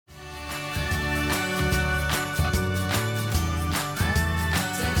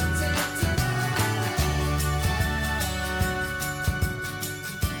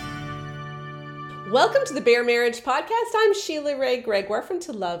Welcome to the Bare Marriage Podcast. I'm Sheila Ray Gregoire from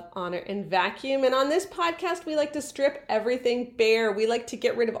To Love, Honor, and Vacuum. And on this podcast, we like to strip everything bare. We like to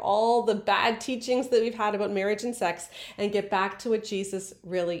get rid of all the bad teachings that we've had about marriage and sex and get back to what Jesus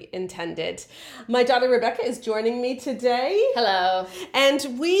really intended. My daughter Rebecca is joining me today. Hello.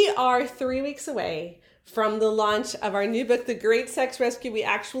 And we are 3 weeks away from the launch of our new book, The Great Sex Rescue. We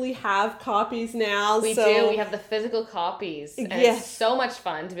actually have copies now. We do. We have the physical copies. And It's so much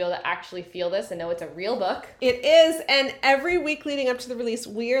fun to be able to actually feel this and know it's a real book. It is. And every week leading up to the release,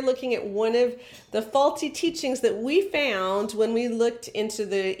 we are looking at one of the faulty teachings that we found when we looked into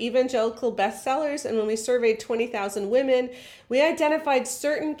the evangelical bestsellers and when we surveyed 20,000 women. We identified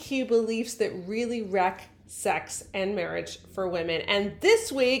certain key beliefs that really wreck sex and marriage for women. And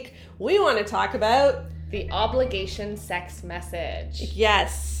this week, we want to talk about the obligation sex message.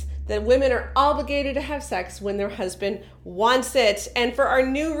 Yes, that women are obligated to have sex when their husband wants it. And for our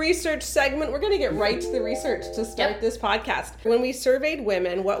new research segment, we're going to get right to the research to start this podcast. When we surveyed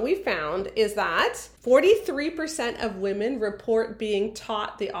women, what we found is that 43% of women report being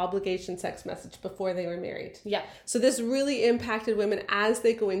taught the obligation sex message before they were married. Yeah. So this really impacted women as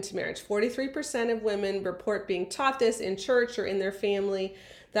they go into marriage. 43% of women report being taught this in church or in their family,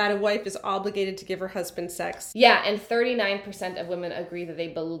 that a wife is obligated to give her husband sex. Yeah, and 39% of women agree that they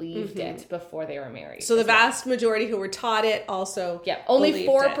believed it before they were married. So the vast majority who were taught it also only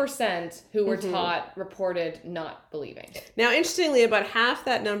 4% who were taught reported not believing. Now, interestingly, about half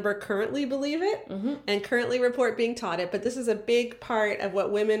that number currently believe it and currently report being taught it, but this is a big part of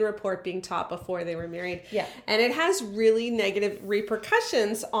what women report being taught before they were married. Yeah. And it has really negative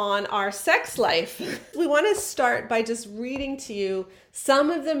repercussions on our sex life. We want to start by just reading to you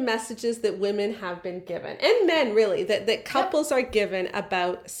some of the messages that women have been given, and men really, that couples are given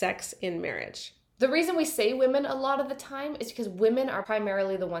about sex in marriage. The reason we say women a lot of the time is because women are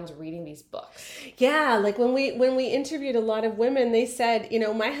primarily the ones reading these books. Yeah, like when we interviewed a lot of women, they said,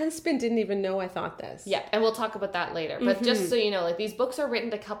 my husband didn't even know I thought this. Yeah, and we'll talk about that later. But just so you know, like these books are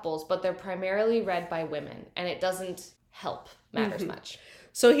written to couples, but they're primarily read by women, and it doesn't help matters much.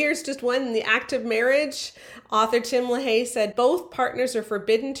 So here's just one. In The Act of Marriage, author Tim LaHaye said, both partners are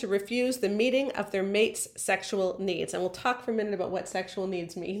forbidden to refuse the meeting of their mate's sexual needs. And we'll talk for a minute about what sexual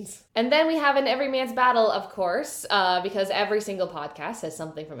needs means. And then we have an Every Man's Battle, of course, because every single podcast says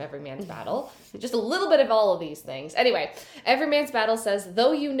something from Every Man's Battle. Just a little bit of all of these things. Anyway, Every Man's Battle says,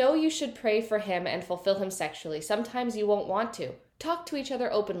 though you know you should pray for him and fulfill him sexually, sometimes you won't want to. Talk to each other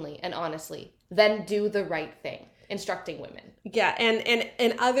openly and honestly. Then do the right thing. Instructing women. Yeah, and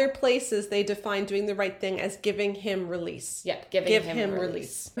in other places, they define doing the right thing as giving him release. Yep, give him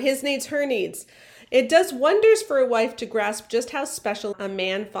release. His needs, her needs. It does wonders for a wife to grasp just how special a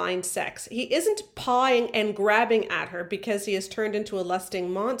man finds sex. He isn't pawing and grabbing at her because he has turned into a lusting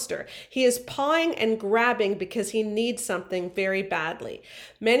monster. He is pawing and grabbing because he needs something very badly.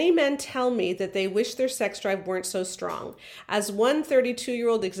 Many men tell me that they wish their sex drive weren't so strong. As one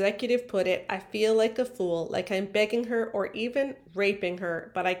 32-year-old executive put it, I feel like a fool, like I'm begging her or even raping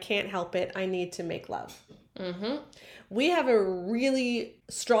her, but I can't help it. I need to make love. We have a really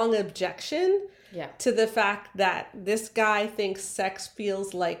strong objection to the fact that this guy thinks sex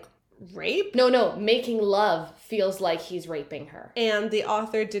feels like rape. No, making love feels like he's raping her. And the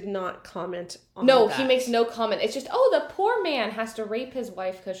author did not comment on that. No, that. He makes no comment. It's just, the poor man has to rape his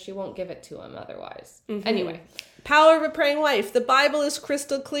wife because she won't give it to him otherwise. Anyway. Power of a praying wife. The Bible is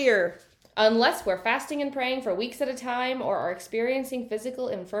crystal clear. Unless we're fasting and praying for weeks at a time or are experiencing physical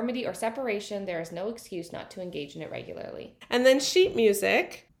infirmity or separation, there is no excuse not to engage in it regularly. And then sheet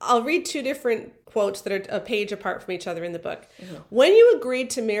music. I'll read two different quotes that are a page apart from each other in the book. When you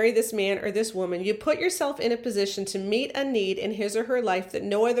agreed to marry this man or this woman, you put yourself in a position to meet a need in his or her life that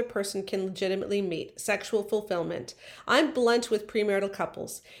no other person can legitimately meet, sexual fulfillment. I'm blunt with premarital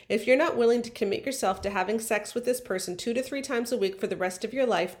couples. If you're not willing to commit yourself to having sex with this person 2 to 3 times a week for the rest of your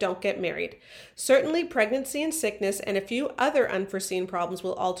life, don't get married. Certainly, pregnancy and sickness and a few other unforeseen problems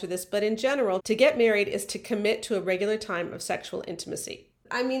will alter this, but in general, to get married is to commit to a regular time of sexual intimacy.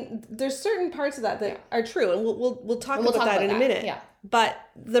 I mean, there's certain parts of that are true, and we'll talk about that in a minute. Yeah. But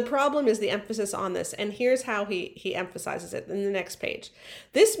the problem is the emphasis on this, and here's how he emphasizes it in the next page.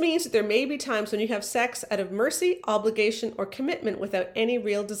 This means that there may be times when you have sex out of mercy, obligation, or commitment without any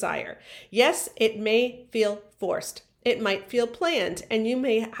real desire. Yes, it may feel forced. It might feel planned, and you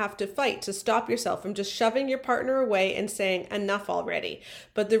may have to fight to stop yourself from just shoving your partner away and saying, enough already.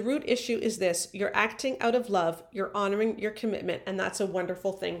 But the root issue is this: you're acting out of love, you're honoring your commitment, and that's a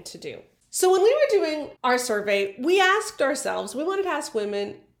wonderful thing to do. So when we were doing our survey, we asked ourselves, we wanted to ask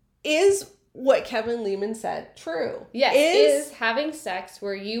women, is what Kevin Lehman said true. Yes, is having sex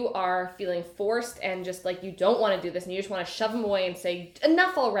where you are feeling forced and just like you don't want to do this and you just want to shove him away and say,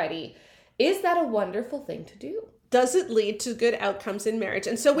 enough already. Is that a wonderful thing to do? Does it lead to good outcomes in marriage?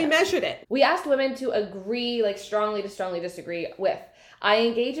 And so we measured it. We asked women to agree, like strongly to strongly disagree with, I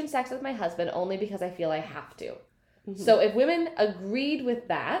engage in sex with my husband only because I feel I have to. Mm-hmm. So if women agreed with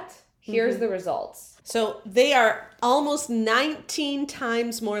that, here's the results. So they are almost 19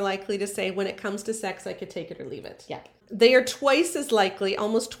 times more likely to say when it comes to sex, I could take it or leave it. Yep. They are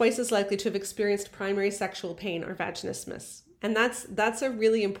almost twice as likely to have experienced primary sexual pain or vaginismus. And that's a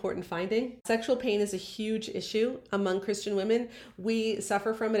really important finding. Sexual pain is a huge issue among Christian women. We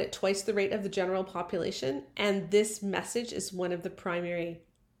suffer from it at twice the rate of the general population. And this message is one of the primary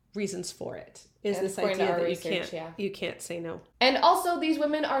reasons for it. Is this idea that you can't say no. And also these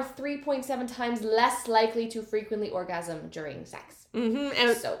women are 3.7 times less likely to frequently orgasm during sex.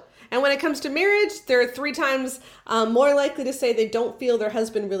 Mm-hmm. And when it comes to marriage, they're 3 times more likely to say they don't feel their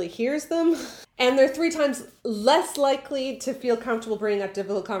husband really hears them. And they're 3 times less likely to feel comfortable bringing up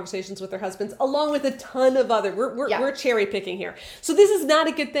difficult conversations with their husbands, along with a ton of other. We're cherry picking here. So this is not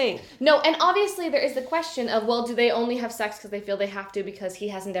a good thing. No, and obviously there is the question of, well, do they only have sex because they feel they have to because he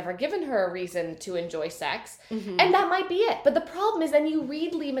hasn't ever given her a reason to enjoy sex? Mm-hmm. And that might be it. But the problem is then you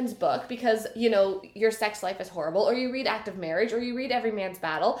read Lehman's book because, your sex life is horrible, or you read Active Marriage, or you read Every Man's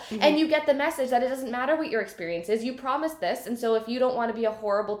Battle, and you get the message that it doesn't matter what your experience is. You promised this, and so if you don't want to be a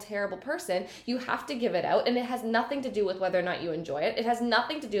horrible, terrible person, you have to give it out, and it has nothing to do with whether or not you enjoy it. It has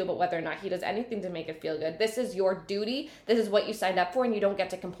nothing to do about whether or not he does anything to make it feel good. This is your duty. This is what you signed up for, and you don't get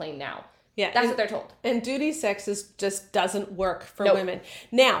to complain now. Yeah, that's what they're told. And duty sex just doesn't work for women.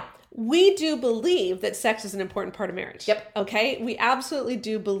 Now, we do believe that sex is an important part of marriage. Yep. Okay? We absolutely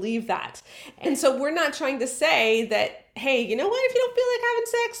do believe that. And so we're not trying to say that, hey, you know what? If you don't feel like having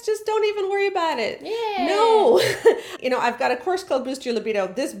sex, just don't even worry about it. Yeah. No. I've got a course called Boost Your Libido.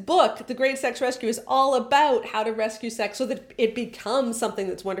 This book, The Great Sex Rescue, is all about how to rescue sex so that it becomes something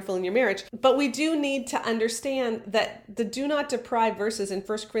that's wonderful in your marriage. But we do need to understand that the do not deprive verses in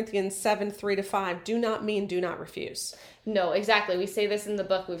 1 Corinthians 7:3-5 do not mean do not refuse. No, exactly. We say this in the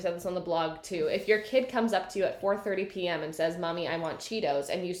book. We've said this on the blog too. If your kid comes up to you at 4:30 p.m. and says, Mommy, I want Cheetos,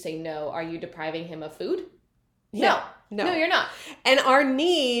 and you say no, are you depriving him of food? Yeah. No, you're not. And our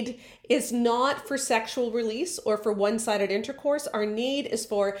need is not for sexual release or for one-sided intercourse. Our need is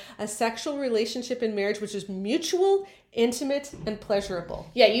for a sexual relationship in marriage which is mutual, intimate, and pleasurable.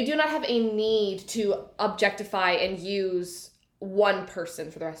 Yeah, you do not have a need to objectify and use one person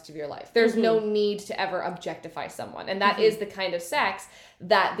for the rest of your life. There's no need to ever objectify someone. And that is the kind of sex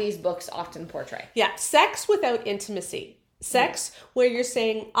that these books often portray. Yeah, sex without intimacy. Sex where you're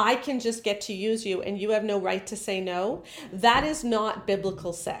saying, I can just get to use you and you have no right to say no. That is not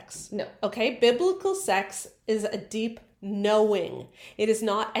biblical sex. No. Okay? Biblical sex is a deep knowing. It is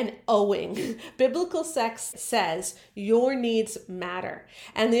not an owing. Biblical sex says your needs matter.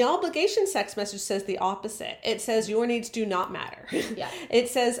 And the obligation sex message says the opposite. It says your needs do not matter. Yeah. It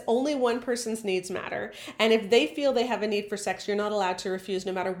says only one person's needs matter. And if they feel they have a need for sex, you're not allowed to refuse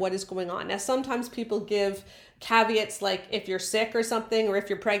no matter what is going on. Now, sometimes people give caveats like if you're sick or something, or if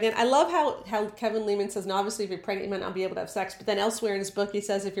you're pregnant. I love how Kevin Lehman says, and obviously if you're pregnant, you might not be able to have sex. But then elsewhere in his book, he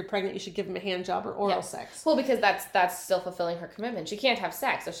says if you're pregnant, you should give him a hand job or oral sex. Well, because that's still fulfilling her commitment. She can't have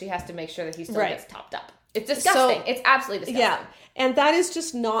sex, so she has to make sure that he still gets topped up. It's disgusting. It's absolutely disgusting. Yeah. And that is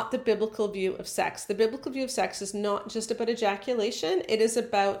just not the biblical view of sex. The biblical view of sex is not just about ejaculation. It is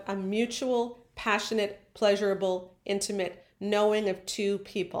about a mutual, passionate, pleasurable, intimate knowing of two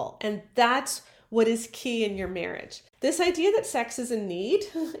people. And that's what is key in your marriage. This idea that sex is a need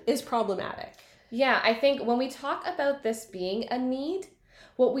is problematic. Yeah, I think when we talk about this being a need,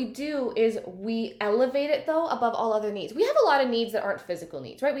 what we do is we elevate it, though, above all other needs. We have a lot of needs that aren't physical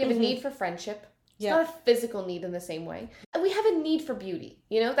needs, right? We have a need for friendship. It's not a physical need in the same way. And we have a need for beauty.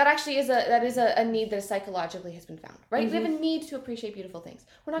 That actually is a need that psychologically has been found, right? We have a need to appreciate beautiful things.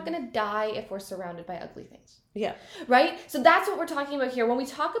 We're not going to die if we're surrounded by ugly things. Yeah. Right? So that's what we're talking about here. When we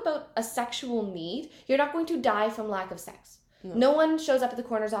talk about a sexual need, you're not going to die from lack of sex. No one shows up at the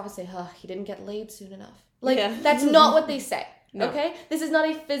coroner's office and say, he didn't get laid soon enough. That's not what they say. No. Okay? This is not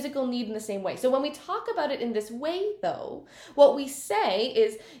a physical need in the same way. So when we talk about it in this way, though, what we say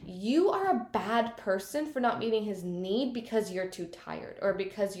is you are a bad person for not meeting his need because you're too tired, or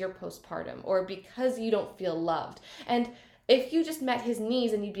because you're postpartum, or because you don't feel loved. And if you just met his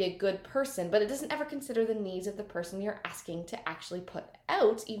needs, then you'd be a good person, but it doesn't ever consider the needs of the person you're asking to actually put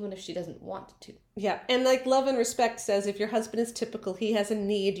out, even if she doesn't want to. Yeah. And like Love and Respect says, if your husband is typical, he has a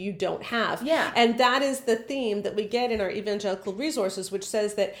need you don't have. Yeah. And that is the theme that we get in our evangelical resources, which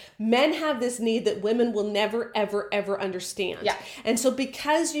says that men have this need that women will never, ever, ever understand. Yeah. And so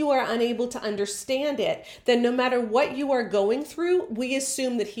because you are unable to understand it, then no matter what you are going through, we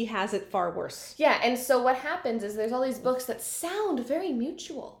assume that he has it far worse. Yeah. And so what happens is there's all these books that sound very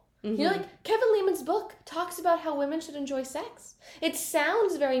mutual. You know, like Kevin Leman's book talks about how women should enjoy sex. It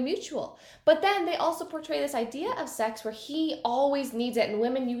sounds very mutual. But then they also portray this idea of sex where he always needs it, and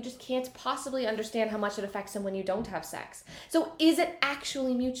women, you just can't possibly understand how much it affects him when you don't have sex. So is it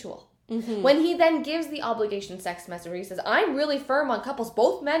actually mutual? When he then gives the obligation sex message where he says, I'm really firm on couples,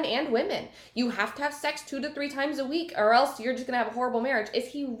 both men and women. You have to have sex 2 to 3 times a week or else you're just going to have a horrible marriage. Is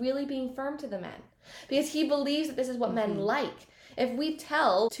he really being firm to the men? Because he believes that this is what men like. If we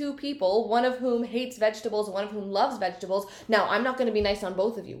tell 2 people, one of whom hates vegetables, one of whom loves vegetables, now I'm not going to be nice on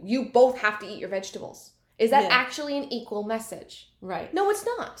both of you. You both have to eat your vegetables. Is that actually an equal message? Right. No, it's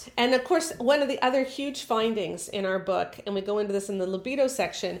not. And of course, one of the other huge findings in our book, and we go into this in the libido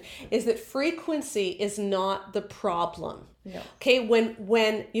section, is that frequency is not the problem. No. Okay,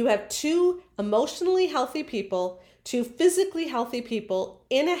 when you have 2 emotionally healthy people, 2 physically healthy people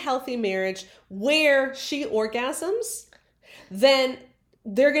in a healthy marriage where she orgasms, then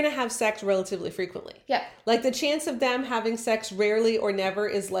they're going to have sex relatively frequently. Yeah. Like the chance of them having sex rarely or never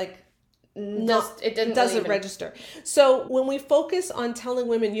is like it doesn't register. So when we focus on telling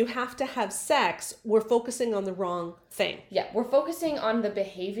women you have to have sex, we're focusing on the wrong thing. Yeah, we're focusing on the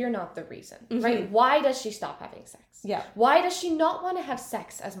behavior, not the reason, right? Why does she stop having sex? Yeah. Why does she not want to have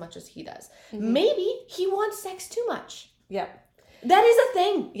sex as much as he does? Maybe he wants sex too much. Yeah. That is a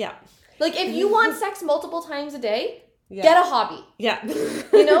thing. Yeah. Like if you want sex multiple times a day, get a hobby. Yeah.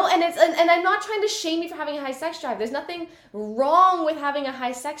 You know, and I'm not trying to shame you for having a high sex drive. There's nothing wrong with having a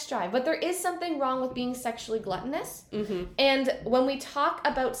high sex drive, but there is something wrong with being sexually gluttonous. And when we talk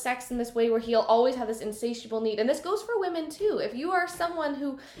about sex in this way where he'll always have this insatiable need, and this goes for women too. If you are someone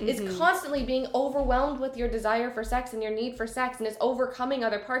who is constantly being overwhelmed with your desire for sex and your need for sex and is overcoming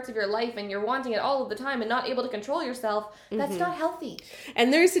other parts of your life and you're wanting it all of the time and not able to control yourself, that's not healthy.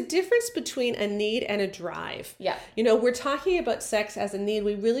 And there's a difference between a need and a drive. Yeah. You know, we're talking about sex as a need.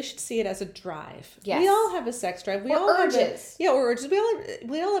 We really should see it as a drive. Yes. We all have a sex drive. We Or all urges. or urges.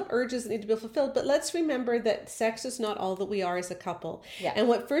 We all have urges that need to be fulfilled. But let's remember that sex is not all that we are as a couple. Yeah. And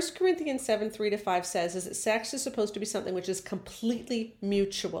what 1 Corinthians 7:3-5 says is that sex is supposed to be something which is completely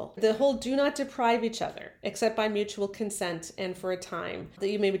mutual. The whole do not deprive each other except by mutual consent and for a time that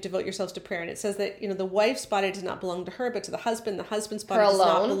you may devote yourselves to prayer. And it says that, you know, the wife's body does not belong to her, but to the husband. The husband's body does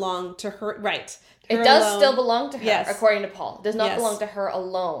not belong to her. Right. It does still belong to her, Yes. according to Paul. It does not Yes. belong to her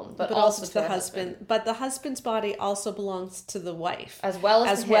alone, but also to the her husband. But the husband's body also belongs to the wife. As well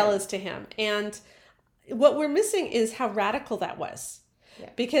as to him. And what we're missing is how radical that was. Yeah.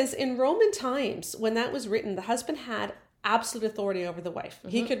 Because in Roman times, when that was written, the husband had absolute authority over the wife.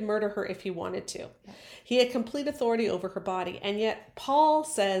 He could murder her if he wanted to. Yeah. He had complete authority over her body. And yet Paul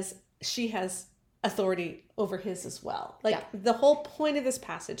says she has authority over his as well. Like the whole point of this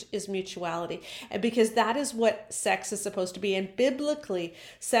passage is mutuality, and because that is what sex is supposed to be. And biblically,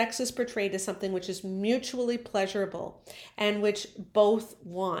 sex is portrayed as something which is mutually pleasurable and which both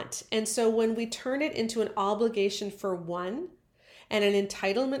want. And so when we turn it into an obligation for one and an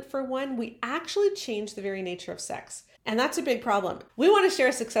entitlement for one, we actually change the very nature of sex. And that's a big problem. We want to share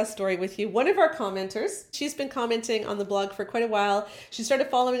a success story with you. One of our commenters, she's been commenting on the blog for quite a while. She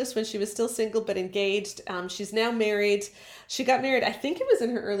started following us when she was still single but engaged. She's now married. She got married, I think it was in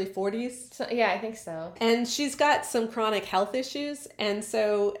her early 40s. So, yeah, I think so. And she's got some chronic health issues. And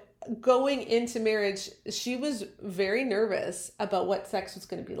so going into marriage, she was very nervous about what sex was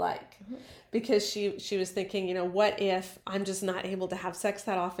going to be like. Because she was thinking, you know, what if I'm just not able to have sex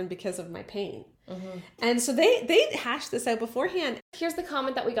that often because of my pain? And so they hashed this out beforehand. Here's the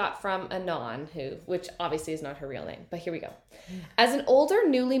comment that we got from Anon, which obviously is not her real name, but here we go. As an older,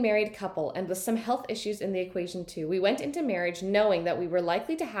 newly married couple and with some health issues in the equation too, we went into marriage knowing that we were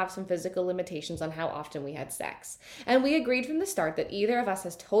likely to have some physical limitations on how often we had sex. And we agreed from the start that either of us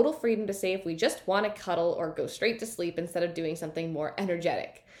has total freedom to say if we just want to cuddle or go straight to sleep instead of doing something more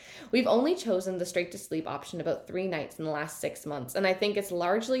energetic. We've only chosen the straight to sleep option about 3 nights in the last 6 months, and I think it's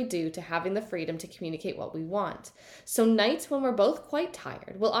largely due to having the freedom to communicate what we want. So nights when we're both quite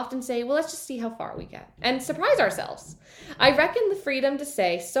tired, we'll often say, well, let's just see how far we get, and surprise ourselves. I reckon the freedom to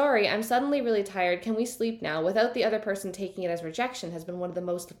say, sorry, I'm suddenly really tired, can we sleep now, without the other person taking it as rejection has been one of the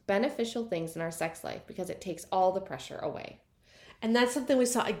most beneficial things in our sex life because it takes all the pressure away. And that's something we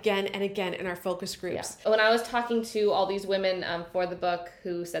saw again and again in our focus groups. Yeah. When I was talking to all these women for the book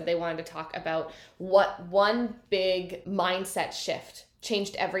who said they wanted to talk about what one big mindset shift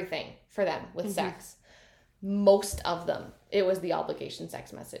changed everything for them with sex, most of them, it was the obligation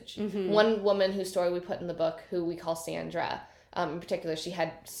sex message. One woman whose story we put in the book, who we call Sandra, in particular, she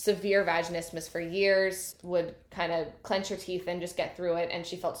had severe vaginismus for years, would kind of clench her teeth and just get through it. And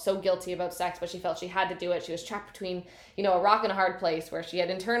she felt so guilty about sex, but she felt she had to do it. She was trapped between, a rock and a hard place where she had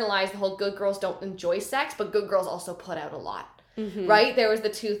internalized the whole good girls don't enjoy sex, but good girls also put out a lot, right? There was the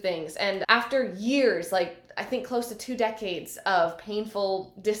two things. And after years, I think close to 2 decades of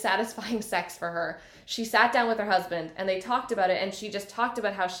painful, dissatisfying sex for her, she sat down with her husband and they talked about it, and she just talked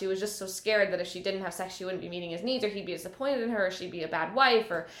about how she was just so scared that if she didn't have sex, she wouldn't be meeting his needs, or he'd be disappointed in her, or she'd be a bad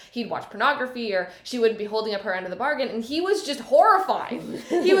wife, or he'd watch pornography, or she wouldn't be holding up her end of the bargain. And he was just horrified.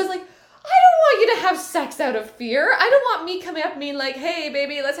 He was like, I don't want you to have sex out of fear. I don't want me coming up being like, hey,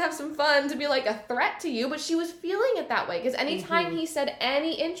 baby, let's have some fun, to be like a threat to you. But she was feeling it that way because anytime he said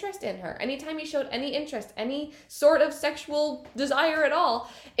any interest in her, anytime he showed any interest, any sort of sexual desire at all,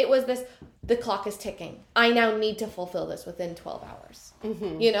 it was this, the clock is ticking. I now need to fulfill this within 12 hours,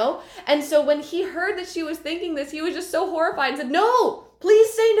 And so when he heard that she was thinking this, he was just so horrified and said, no,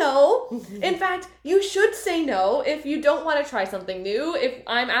 please say no. In fact, you should say no if you don't want to try something new. If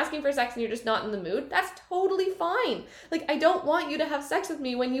I'm asking for sex and you're just not in the mood, that's totally fine. I don't want you to have sex with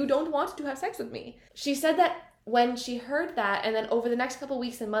me when you don't want to have sex with me. She said that when she heard that, and then over the next couple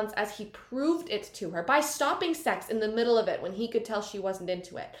weeks and months, as he proved it to her by stopping sex in the middle of it when he could tell she wasn't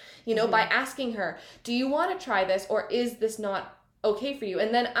into it, by asking her, do you want to try this, or is this not okay for you?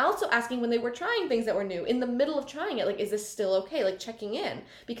 And then also asking when they were trying things that were new, in the middle of trying it, is this still okay? Checking in,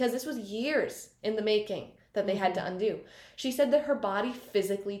 because this was years in the making that they had to undo. She said that her body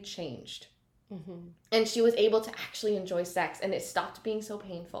physically changed. And she was able to actually enjoy sex, and it stopped being so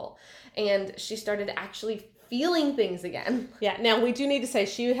painful. And she started actually feeling things again. Yeah. Now, we do need to say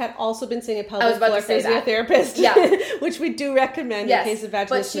she had also been seeing a pelvic floor physiotherapist, which we do recommend in case of vaginismus.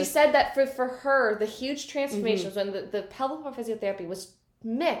 But she said that for her, the huge transformation was when the pelvic floor physiotherapy was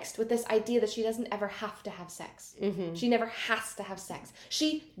mixed with this idea that she doesn't ever have to have sex. She never has to have sex.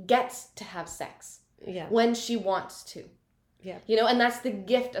 She gets to have sex when she wants to. Yeah. And that's the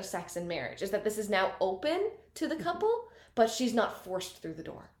gift of sex and marriage, is that this is now open to the couple, but she's not forced through the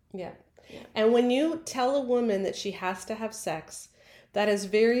door. Yeah. And when you tell a woman that she has to have sex, that has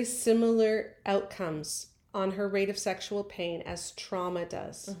very similar outcomes on her rate of sexual pain as trauma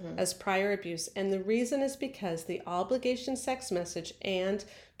does, as prior abuse. And the reason is because the obligation sex message and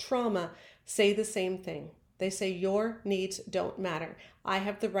trauma say the same thing. They say your needs don't matter. I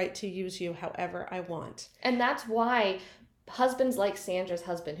have the right to use you however I want. And that's why husbands like Sandra's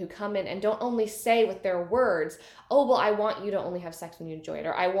husband, who come in and don't only say with their words, oh, well, I want you to only have sex when you enjoy it,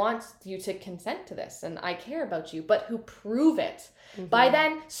 or I want you to consent to this and I care about you, but who prove it by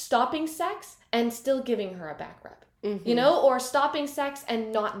then stopping sex and still giving her a back rub, or stopping sex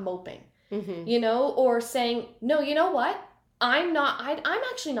and not moping, or saying, no, you know what? I'm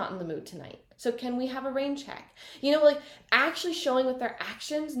actually not in the mood tonight. So can we have a rain check? Actually showing with their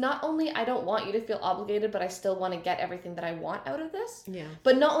actions, not only I don't want you to feel obligated, but I still want to get everything that I want out of this. Yeah.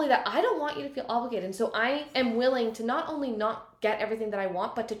 But not only that, I don't want you to feel obligated. And so I am willing to not only not get everything that I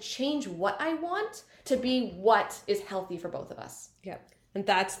want, but to change what I want to be what is healthy for both of us. Yeah. And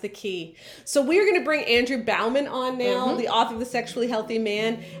that's the key. So we're going to bring Andrew Bauman on now, the author of The Sexually Healthy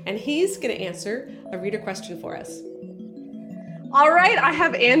Man, and he's going to answer a reader question for us. All right, I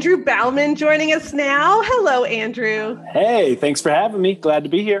have Andrew Bauman joining us now. Hello, Andrew. Hey, thanks for having me. Glad to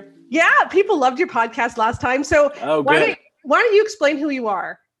be here. Yeah, people loved your podcast last time. So why don't you explain who you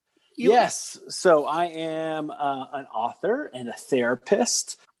are? Yes. So I am an author and a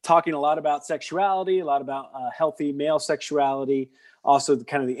therapist, talking a lot about sexuality, a lot about healthy male sexuality, also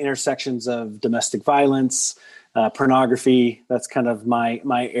kind of the intersections of domestic violence, pornography. That's kind of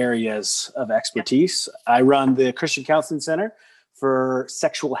my areas of expertise. Yeah. I run the Christian Counseling Center for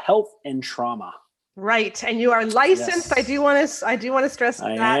Sexual Health and Trauma. Right. And you are licensed. Yes. I do want to stress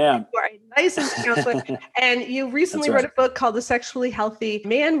that. I am. You are a licensed counselor. And you recently wrote a book called The Sexually Healthy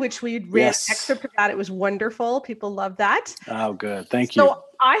Man, which we read an excerpt of that. It was wonderful. People love that. Oh, good. Thank you. So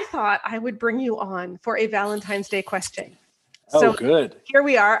I thought I would bring you on for a Valentine's Day question. Oh, good. Here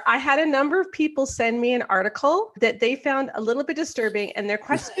we are. I had a number of people send me an article that they found a little bit disturbing. And their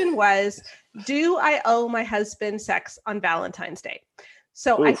question was, do I owe my husband sex on Valentine's Day?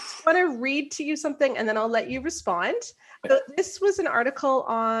 So I want to read to you something and then I'll let you respond. So this was an article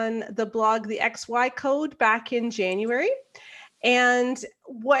on the blog, The XY Code, back in January. And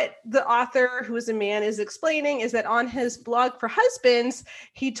what the author, who is a man, is explaining is that on his blog for husbands,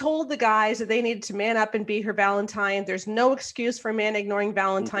 he told the guys that they needed to man up and be her Valentine. There's no excuse for a man ignoring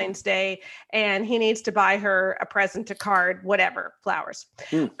Valentine's Day, and he needs to buy her a present, a card, whatever, flowers.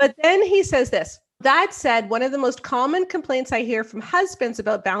 But then he says this. That said, one of the most common complaints I hear from husbands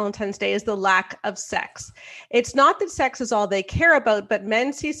about Valentine's Day is the lack of sex. It's not that sex is all they care about, but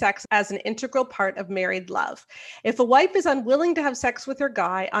men see sex as an integral part of married love. If a wife is unwilling to have sex with her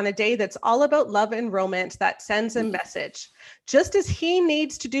guy on a day that's all about love and romance, that sends a message. Just as he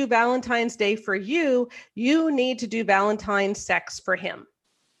needs to do Valentine's Day for you, you need to do Valentine's sex for him.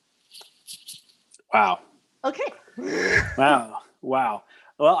 Wow. Okay. Wow.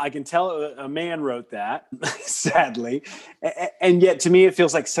 Well, I can tell a man wrote that, sadly. And yet to me, it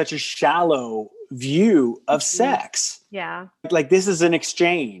feels like such a shallow view of sex. Yeah. Like this is an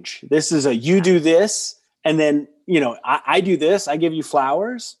exchange. This is you do this. And then, I do this. I give you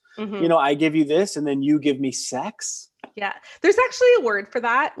flowers. I give you this. And then you give me sex. Yeah. There's actually a word for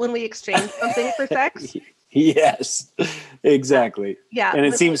that when we exchange something for sex. Yes, exactly. Yeah. And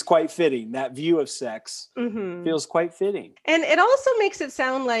it seems quite fitting. That view of sex feels quite fitting. And it also makes it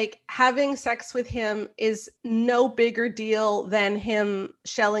sound like having sex with him is no bigger deal than him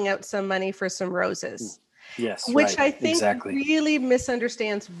shelling out some money for some roses. Yes. Which I think really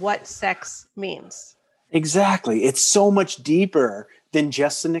misunderstands what sex means. Exactly. It's so much deeper than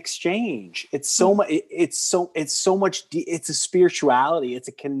just an exchange. It's so much. It's so much. It's a spirituality. It's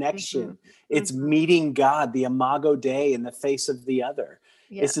a connection. It's meeting God, the Imago Dei, in the face of the other.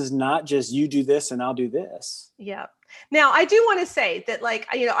 Yeah. This is not just you do this and I'll do this. Yeah. Now, I do want to say that,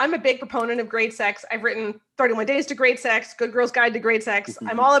 I'm a big proponent of great sex. I've written 31 Days to Great Sex, Good Girl's Guide to Great Sex.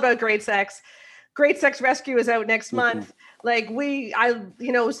 I'm all about great sex. Great Sex Rescue is out next month.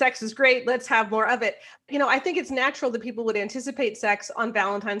 Sex is great. Let's have more of it. I think it's natural that people would anticipate sex on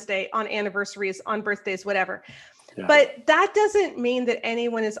Valentine's Day, on anniversaries, on birthdays, whatever. Yeah. But that doesn't mean that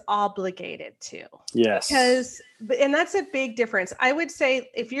anyone is obligated to. Yes. And that's a big difference. I would say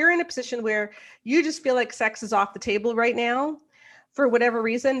if you're in a position where you just feel like sex is off the table right now, for whatever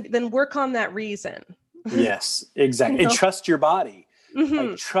reason, then work on that reason. Yes, exactly. And trust your body.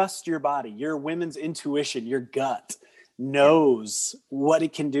 Trust your body. Your women's intuition, your gut knows what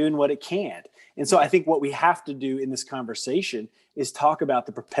it can do and what it can't. And so I think what we have to do in this conversation is talk about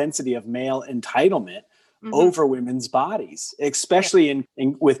the propensity of male entitlement over women's bodies, especially in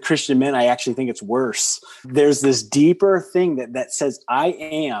with Christian men. I actually think it's worse. There's this deeper thing that says I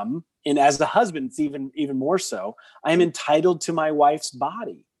am, and as a husband, it's even more so, I am entitled to my wife's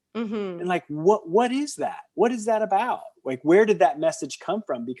body. And what is that? What is that about? Where did that message come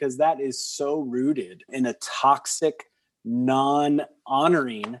from? Because that is so rooted in a toxic,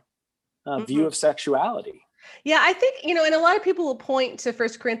 non-honoring view of sexuality. Yeah, I think, and a lot of people will point to 1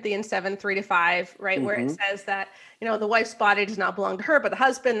 Corinthians 7:3-5, right, where it says that, the wife's body does not belong to her, but the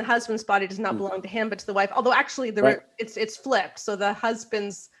husband's body does not belong to him, but to the wife. Although actually it's flipped. So the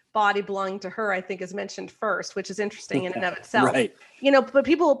husband's body belonging to her, I think, is mentioned first, which is interesting in and of itself. Right. But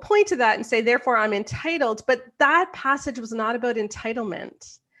people will point to that and say, therefore I'm entitled. But that passage was not about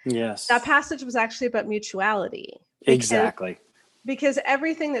entitlement. Yes. That passage was actually about mutuality. Exactly. Because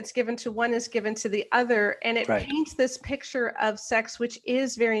everything that's given to one is given to the other. And it paints this picture of sex, which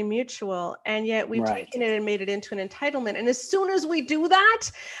is very mutual. And yet we've taken it and made it into an entitlement. And as soon as we do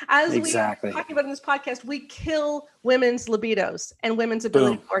that, as we are talking about in this podcast, we kill women's libidos and women's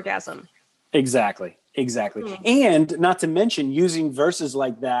ability to orgasm. Exactly. And not to mention using verses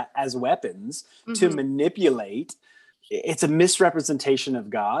like that as weapons to manipulate. It's a misrepresentation of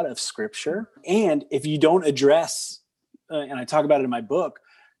God, of Scripture. And if you don't address, and I talk about it in my book,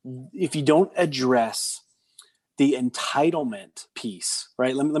 if you don't address the entitlement piece,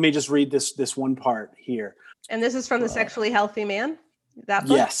 right? Let me just read this one part here. And this is from The Sexually Healthy Man? That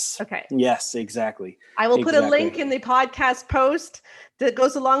book? Yes. Okay. Yes, exactly. I will put a link in the podcast post that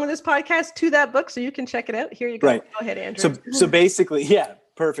goes along with this podcast to that book so you can check it out. Here you go. Right. Go ahead, Andrew. So basically,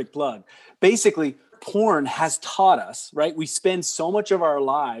 perfect plug. Basically, porn has taught us, right? We spend so much of our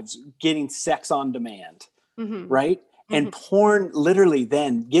lives getting sex on demand, right? And porn literally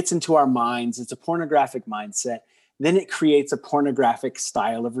then gets into our minds. It's a pornographic mindset. Then it creates a pornographic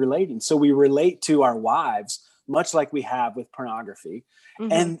style of relating. So we relate to our wives much like we have with pornography.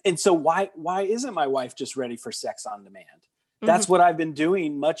 And so why isn't my wife just ready for sex on demand? That's what I've been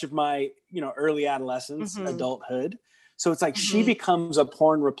doing much of my, early adolescence, adulthood. So it's like she becomes a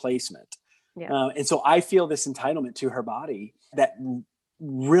porn replacement. Yeah. And so I feel this entitlement to her body that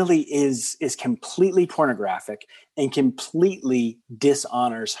really is completely pornographic and completely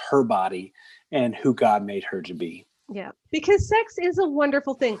dishonors her body and who God made her to be. Yeah, because sex is a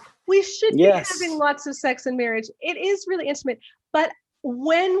wonderful thing. We should be having lots of sex in marriage. It is really intimate. But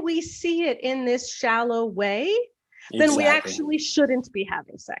when we see it in this shallow way, then we actually shouldn't be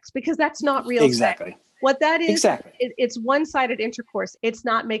having sex, because that's not real sex. What that is, it's one-sided intercourse. It's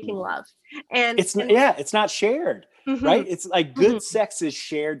not making love. And it's not shared, right? It's like good sex is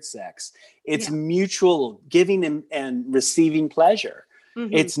shared sex. It's mutual giving and receiving pleasure.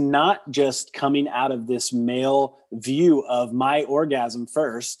 It's not just coming out of this male view of my orgasm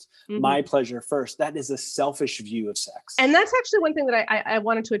first, my pleasure first. That is a selfish view of sex. And that's actually one thing that I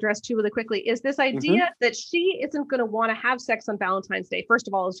wanted to address too really quickly, is this idea that she isn't going to want to have sex on Valentine's Day. First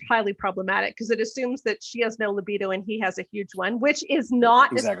of all, is highly problematic, because it assumes that she has no libido and he has a huge one, which is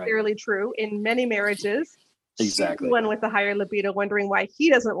not necessarily true in many marriages. Exactly. She's the one with the higher libido wondering why he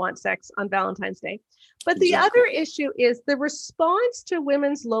doesn't want sex on Valentine's Day. But the other issue is the response to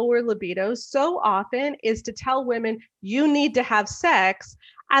women's lower libidos so often is to tell women you need to have sex,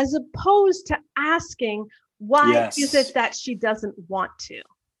 as opposed to asking why is it that she doesn't want to.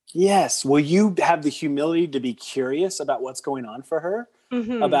 Yes. Will you have the humility to be curious about what's going on for her?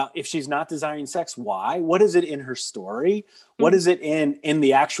 About if she's not desiring sex, why? What is it in her story? What is it in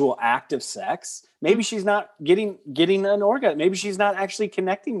the actual act of sex? Maybe she's not getting an orgasm. Maybe she's not actually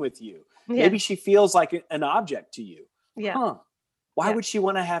connecting with you. Maybe she feels like an object to you. Why would she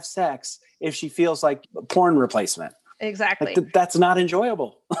want to have sex if she feels like a porn replacement? Exactly. That's not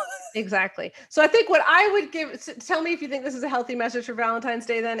enjoyable. Exactly. So I think what I would tell me if you think this is a healthy message for Valentine's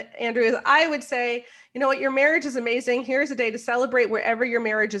Day, then, Andrew, is I would say, you know what, your marriage is amazing. Here's a day to celebrate wherever your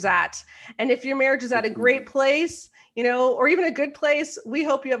marriage is at. And if your marriage is at a great place, or even a good place, we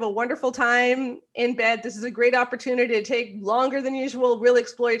hope you have a wonderful time in bed. This is a great opportunity to take longer than usual, really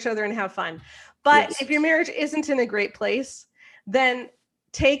explore each other and have fun. But if your marriage isn't in a great place, then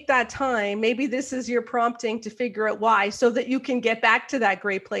take that time. Maybe this is your prompting to figure out why, so that you can get back to that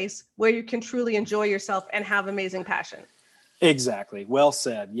great place where you can truly enjoy yourself and have amazing passion. Exactly. Well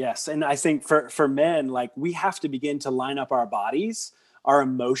said. Yes. And I think for men, like, we have to begin to line up our bodies, our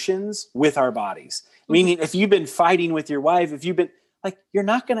emotions with our bodies. Meaning, if you've been fighting with your wife, if you've been like,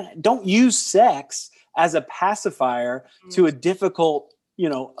 don't use sex as a pacifier to a difficult,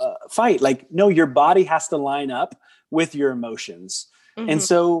 fight. Like, no, your body has to line up with your emotions. And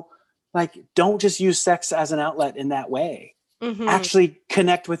so, like, don't just use sex as an outlet in that way. Actually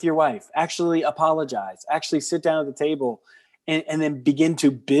connect with your wife, actually apologize, actually sit down at the table and then begin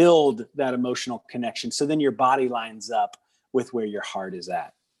to build that emotional connection. So then your body lines up with where your heart is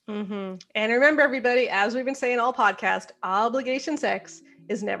at. And remember, everybody, as we've been saying all podcast, obligation sex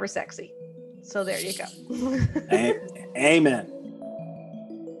is never sexy. So there you go. Amen.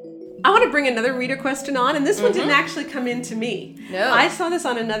 I want to bring another reader question on, and this one didn't actually come in to me. No. I saw this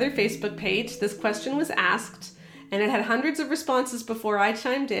on another Facebook page. This question was asked, and it had hundreds of responses before I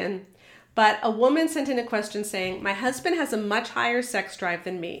chimed in. But a woman sent in a question saying, my husband has a much higher sex drive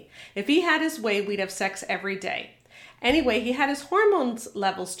than me. If he had his way, we'd have sex every day. Anyway, he had his hormones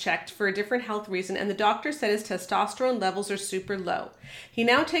levels checked for a different health reason, and the doctor said his testosterone levels are super low. He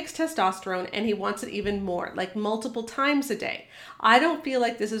now takes testosterone, and he wants it even more, like multiple times a day. I don't feel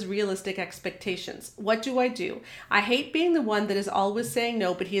like this is realistic expectations. What do I do? I hate being the one that is always saying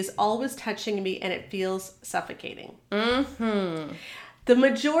no, but he is always touching me, and it feels suffocating. The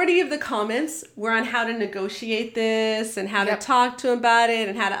majority of the comments were on how to negotiate this and how to talk to him about it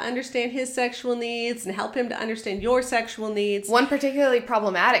and how to understand his sexual needs and help him to understand your sexual needs. One particularly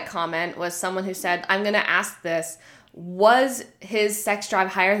problematic comment was someone who said, I'm going to ask this, was his sex drive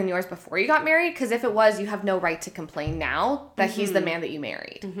higher than yours before you got married? Because if it was, you have no right to complain now that he's the man that you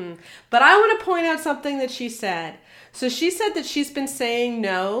married. But I want to point out something that she said. So she said that she's been saying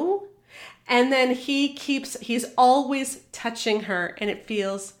no. And then he's always touching her and it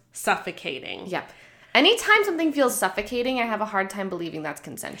feels suffocating. Yep. Anytime something feels suffocating, I have a hard time believing that's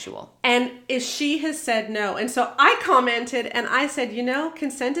consensual. And if she has said no. And so I commented and I said,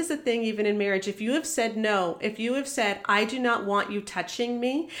 consent is a thing even in marriage. If you have said no, if you have said, I do not want you touching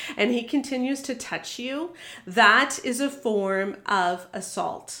me, and he continues to touch you, that is a form of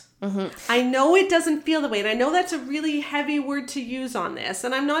assault. I know it doesn't feel the way, and I know that's a really heavy word to use on this,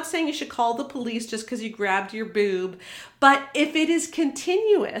 and I'm not saying you should call the police just because you grabbed your boob, but if it is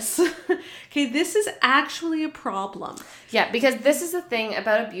continuous, okay, this is actually a problem. Yeah, because this is the thing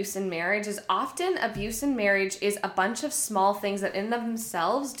about abuse in marriage is often abuse in marriage is a bunch of small things that in and of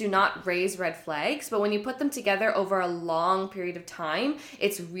themselves do not raise red flags, but when you put them together over a long period of time,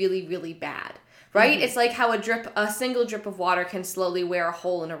 it's really, really bad. Right? Mm-hmm. It's like how a single drip of water can slowly wear a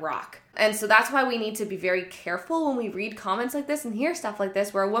hole in a rock. And so that's why we need to be very careful when we read comments like this and hear stuff like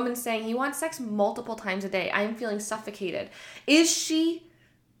this where a woman's saying, he wants sex multiple times a day. I am feeling suffocated. Is she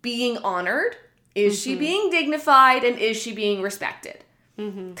being honored? Is she being dignified? And is she being respected?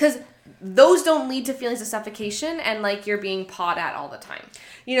 Because those don't lead to feelings of suffocation and like you're being pawed at all the time.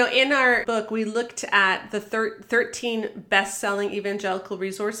 You know, in our book, we looked at the 13 best-selling evangelical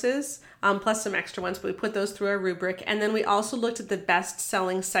resources, plus some extra ones, but we put those through our rubric. And then we also looked at the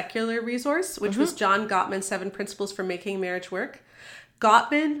best-selling secular resource, which was John Gottman's 7 Principles for Making Marriage Work.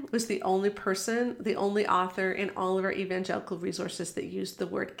 Gottman was the only person, the only author in all of our evangelical resources that used the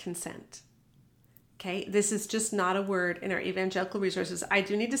word consent. Okay, this is just not a word in our evangelical resources. I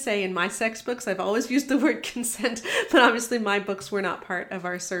do need to say in my sex books, I've always used the word consent, but obviously my books were not part of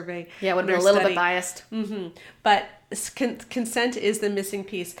our survey. Yeah, it would have been a little bit biased. But consent is the missing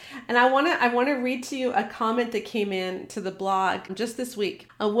piece. And I want to read to you a comment that came in to the blog just this week.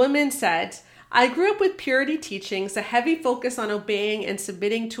 A woman said, I grew up with purity teachings, a heavy focus on obeying and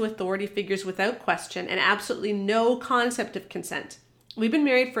submitting to authority figures without question, and absolutely no concept of consent. We've been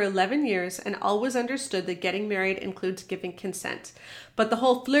married for 11 years and always understood that getting married includes giving consent. But the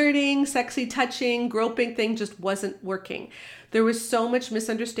whole flirting, sexy touching, groping thing just wasn't working. There was so much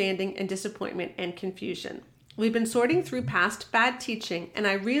misunderstanding and disappointment and confusion. We've been sorting through past bad teaching, and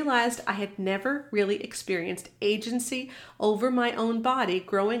I realized I had never really experienced agency over my own body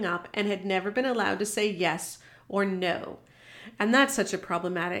growing up and had never been allowed to say yes or no. And that's such a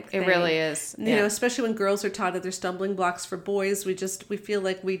problematic thing. It really is. You know, especially when girls are taught that they're stumbling blocks for boys, we feel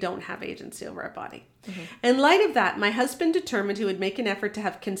like we don't have agency over our body. In light of that, my husband determined he would make an effort to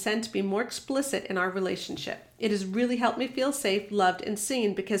have consent be more explicit in our relationship. It has really helped me feel safe, loved, and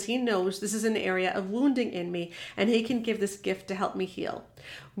seen because he knows this is an area of wounding in me and he can give this gift to help me heal.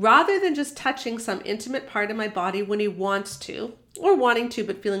 Rather than just touching some intimate part of my body when he wants to, or wanting to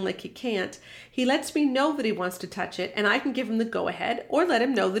but feeling like he can't, he lets me know that he wants to touch it and I can give him the go-ahead or let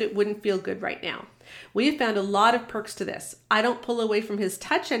him know that it wouldn't feel good right now. We have found a lot of perks to this. I don't pull away from his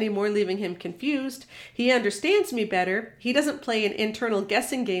touch anymore, leaving him confused. He understands me better. He doesn't play an internal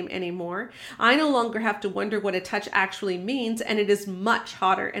guessing game anymore. I no longer have to wonder what a touch actually means, and it is much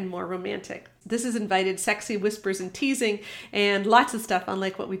hotter and more romantic. This has invited sexy whispers and teasing and lots of stuff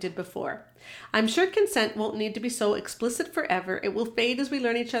unlike what we did before. I'm sure consent won't need to be so explicit forever. It will fade as we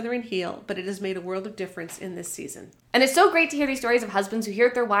learn each other and heal, but it has made a world of difference in this season. And it's so great to hear these stories of husbands who hear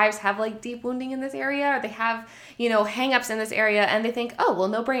their wives have like deep wounding in this area, or they have, hang-ups in this area, and they think, oh, well,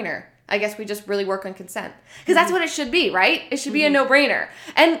 no brainer. I guess we just really work on consent. Because that's what it should be, right? It should be a no-brainer.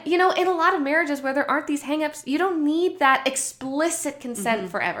 And, in a lot of marriages where there aren't these hang-ups, you don't need that explicit consent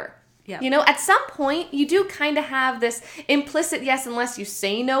forever. Yeah. At some point, you do kind of have this implicit yes unless you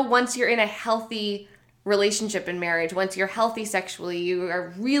say no once you're in a healthy relationship in marriage. Once you're healthy sexually, you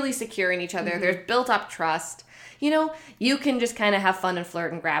are really secure in each other. There's built up trust. You can just kind of have fun and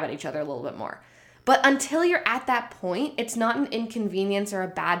flirt and grab at each other a little bit more. But until you're at that point, it's not an inconvenience or a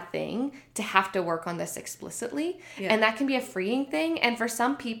bad thing to have to work on this explicitly. Yeah. And that can be a freeing thing. And for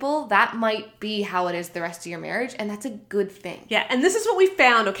some people, that might be how it is the rest of your marriage. And that's a good thing. Yeah. And this is what we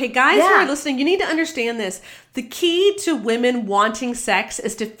found. Okay, guys who are listening, you need to understand this. The key to women wanting sex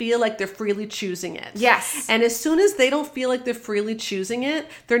is to feel like they're freely choosing it. Yes. And as soon as they don't feel like they're freely choosing it,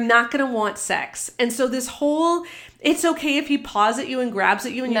 they're not going to want sex. And so this whole... It's okay if he paws at you and grabs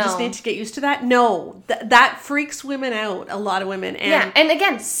at you and you just need to get used to that. No, that freaks women out, a lot of women. And and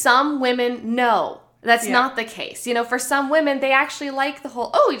again, some women know that's not the case. For some women, they actually like the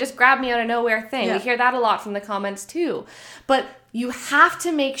whole, oh, you just grabbed me out of nowhere thing. Yeah. We hear that a lot from the comments too. But you have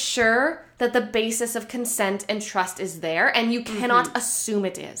to make sure that the basis of consent and trust is there, and you cannot assume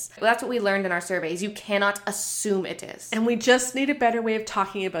it is. That's what we learned in our surveys. You cannot assume it is. And we just need a better way of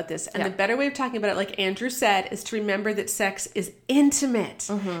talking about this. And the better way of talking about it, like Andrew said, is to remember that sex is intimate.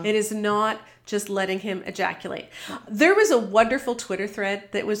 It is not just letting him ejaculate. There was a wonderful Twitter thread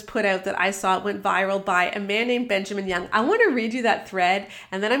that was put out that I saw. It went viral by a man named Benjamin Young. I want to read you that thread,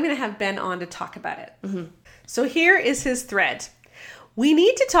 and then I'm going to have Ben on to talk about it. So here is his thread. We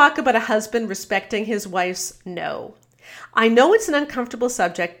need to talk about a husband respecting his wife's no. I know it's an uncomfortable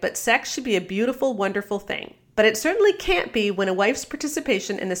subject, but sex should be a beautiful, wonderful thing. But it certainly can't be when a wife's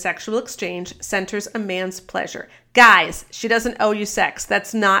participation in a sexual exchange centers a man's pleasure. Guys, she doesn't owe you sex.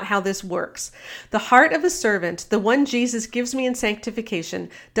 That's not how this works. The heart of a servant, the one Jesus gives me in sanctification,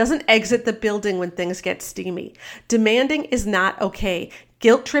 doesn't exit the building when things get steamy. Demanding is not okay.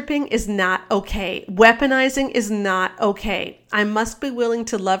 Guilt tripping is not okay. Weaponizing is not okay. I must be willing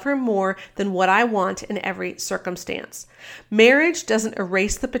to love her more than what I want in every circumstance. Marriage doesn't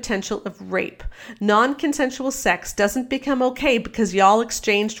erase the potential of rape. Non-consensual sex doesn't become okay because y'all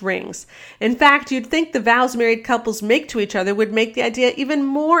exchanged rings. In fact, you'd think the vows married couples make to each other would make the idea even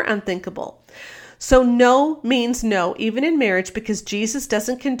more unthinkable. So no means no, even in marriage, because Jesus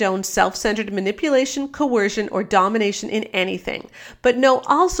doesn't condone self-centered manipulation, coercion, or domination in anything. But no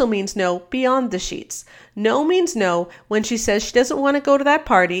also means no beyond the sheets. No means no when she says she doesn't want to go to that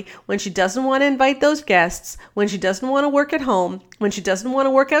party, when she doesn't want to invite those guests, when she doesn't want to work at home, when she doesn't want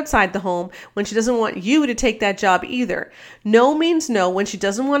to work outside the home, when she doesn't want you to take that job either. No means no when she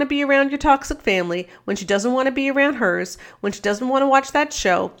doesn't want to be around your toxic family, when she doesn't want to be around hers, when she doesn't want to watch that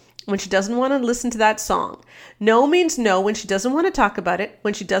show, when she doesn't want to listen to that song. No means no when she doesn't want to talk about it,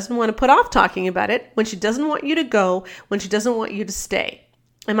 when she doesn't want to put off talking about it, when she doesn't want you to go, when she doesn't want you to stay.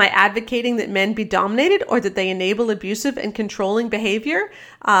 Am I advocating that men be dominated or that they enable abusive and controlling behavior?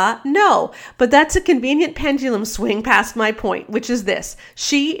 No, but that's a convenient pendulum swing past my point, which is this.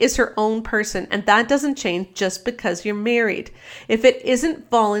 She is her own person, and that doesn't change just because you're married. If it isn't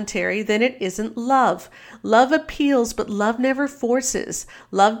voluntary, then it isn't love. Love appeals, but love never forces.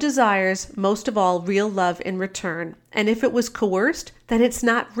 Love desires, most of all, real love in return. And if it was coerced, then it's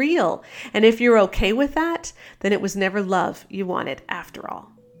not real. And if you're okay with that, then it was never love you wanted after all.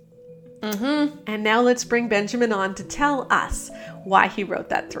 And now let's bring Benjamin on to tell us why he wrote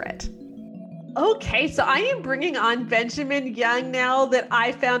that thread. Okay, so I am bringing on Benjamin Young now that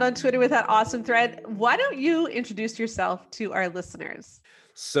I found on Twitter with that awesome thread. Why don't you introduce yourself to our listeners?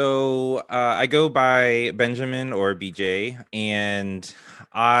 So I go by Benjamin or BJ, and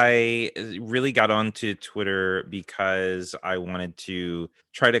I really got onto Twitter because I wanted to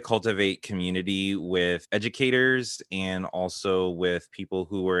try to cultivate community with educators and also with people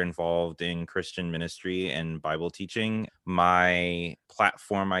who were involved in Christian ministry and Bible teaching. My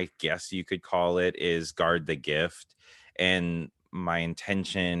platform, I guess you could call it, is Guard the Gift. And my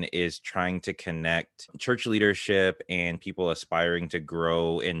intention is trying to connect church leadership and people aspiring to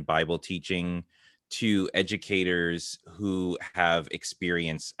grow in Bible teaching to educators who have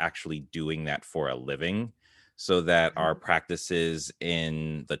experience actually doing that for a living, so that our practices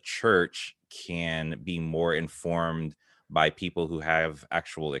in the church can be more informed by people who have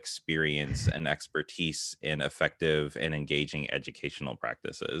actual experience and expertise in effective and engaging educational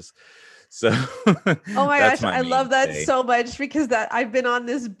practices. So oh my gosh, I love that so much, because that I've been on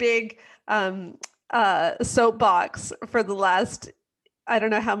this big soapbox for the last, I don't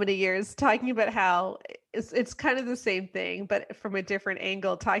know how many years, talking about how it's kind of the same thing, but from a different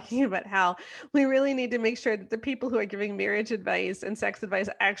angle, talking about how we really need to make sure that the people who are giving marriage advice and sex advice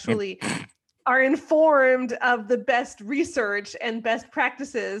actually are informed of the best research and best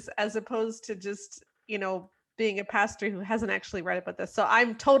practices, as opposed to just, being a pastor who hasn't actually read about this. So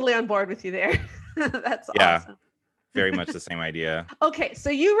I'm totally on board with you there. That's awesome. Very much the same idea. Okay, so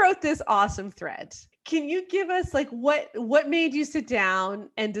you wrote this awesome thread. Can you give us what made you sit down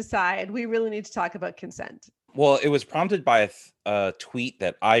and decide we really need to talk about consent? Well, it was prompted by a tweet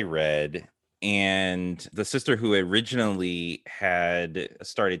that I read, and the sister who originally had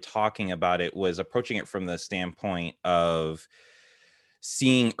started talking about it was approaching it from the standpoint of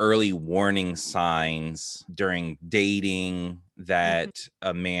seeing early warning signs during dating that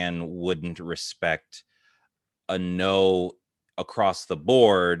a man wouldn't respect a no across the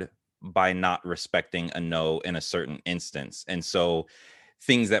board by not respecting a no in a certain instance. And so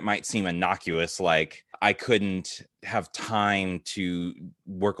things that might seem innocuous, like I couldn't have time to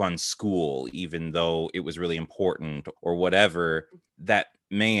work on school, even though it was really important or whatever, that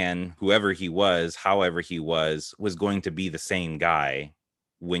man, whoever he was, however he was going to be the same guy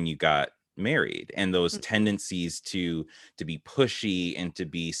when you got married. And those tendencies to be pushy and to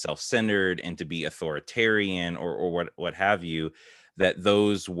be self-centered and to be authoritarian or what have you, that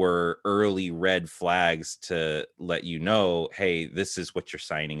those were early red flags to let you know, hey, this is what you're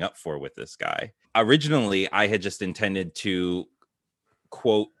signing up for with this guy. Originally, I had just intended to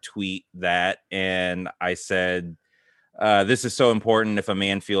quote tweet that, and I said, this is so important. If a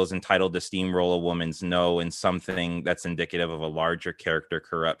man feels entitled to steamroll a woman's no in something that's indicative of a larger character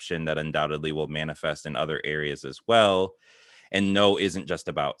corruption that undoubtedly will manifest in other areas as well. And no isn't just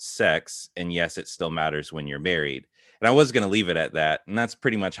about sex. And yes, it still matters when you're married. And I was going to leave it at that. And that's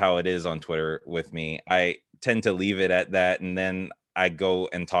pretty much how it is on Twitter with me. I tend to leave it at that. And then I go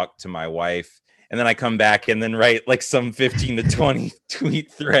and talk to my wife, and then I come back and then write like some 15 to 20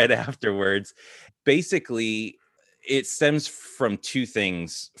 tweet thread afterwards. Basically, it stems from two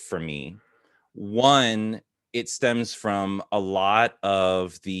things for me. One, it stems from a lot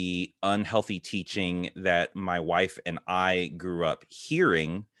of the unhealthy teaching that my wife and I grew up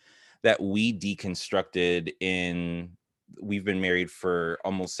hearing, that we deconstructed we've been married for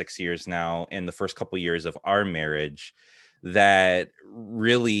almost 6 years now, in the first couple years of our marriage, that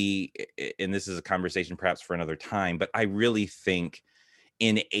really, and this is a conversation perhaps for another time, but I really think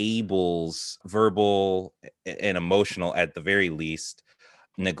enables verbal and emotional, at the very least,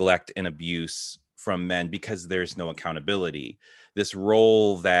 neglect and abuse from men, because there's no accountability. This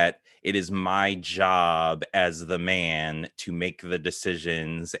role that it is my job as the man to make the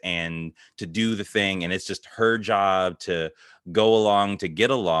decisions and to do the thing, and it's just her job to go along to get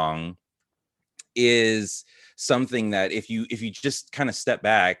along, is something that if you just kind of step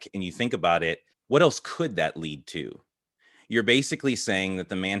back and you think about it, what else could that lead to? You're basically saying that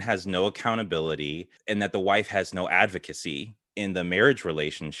the man has no accountability and that the wife has no advocacy in the marriage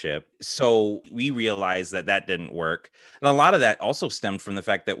relationship. So we realized that that didn't work. And a lot of that also stemmed from the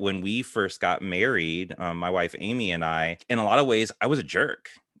fact that when we first got married, my wife Amy and I, in a lot of ways, I was a jerk,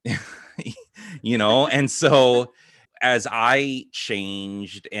 and so as I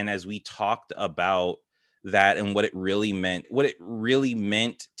changed and as we talked about that and what it really meant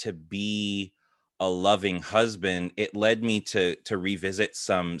to be a loving husband, it led me to revisit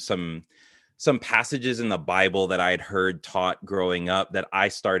some passages in the Bible that I had heard taught growing up that I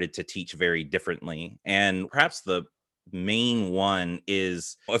started to teach very differently. And perhaps the main one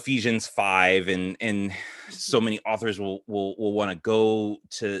is Ephesians 5, and so many authors will want to go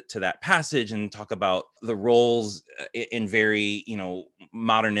to that passage and talk about the roles in very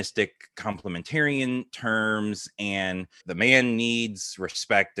modernistic complementarian terms, and the man needs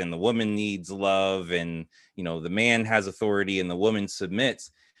respect and the woman needs love, and the man has authority and the woman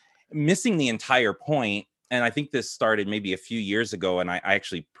submits, missing the entire point. And I think this started maybe a few years ago, and I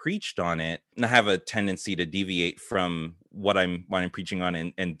actually preached on it. And I have a tendency to deviate from what I'm preaching on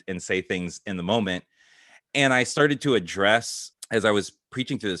and say things in the moment. And I started to address, as I was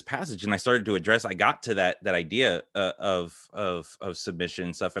preaching through this passage, and I got to that idea of submission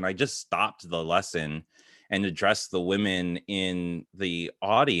and stuff, and I just stopped the lesson and addressed the women in the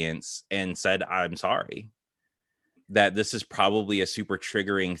audience and said, I'm sorry that this is probably a super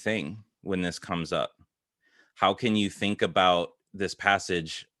triggering thing when this comes up. How can you think about this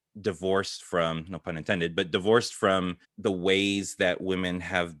passage divorced from, no pun intended, but divorced from the ways that women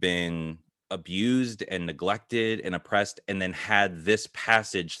have been abused and neglected and oppressed, and then had this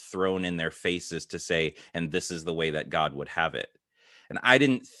passage thrown in their faces to say, and this is the way that God would have it? And I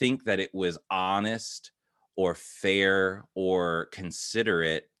didn't think that it was honest or fair or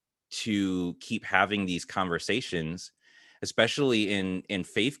considerate to keep having these conversations, especially in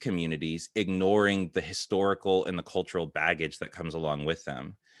faith communities, ignoring the historical and the cultural baggage that comes along with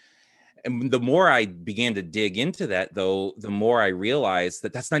them. And the more I began to dig into that, though, the more I realized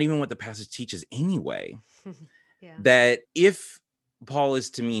that that's not even what the passage teaches anyway. Yeah. That if Paul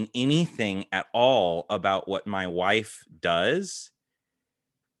is to mean anything at all about what my wife does,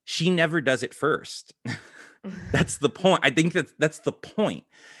 she never does it first. That's the point. I think that's the point.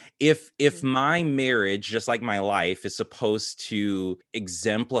 If my marriage, just like my life, is supposed to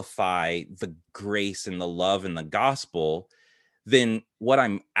exemplify the grace and the love and the gospel, then what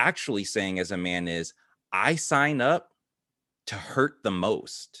I'm actually saying as a man is, I sign up to hurt the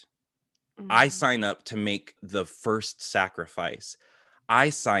most. I sign up to make the first sacrifice.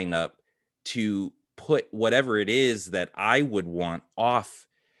 I sign up to put whatever it is that I would want off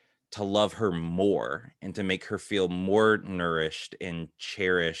to love her more and to make her feel more nourished and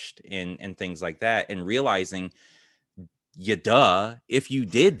cherished and things like that. And realizing, if you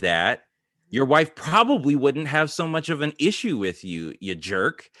did that, your wife probably wouldn't have so much of an issue with you, you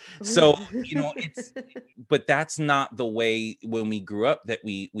jerk. So, but that's not the way when we grew up that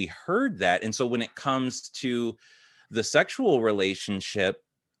we heard that. And so when it comes to the sexual relationship,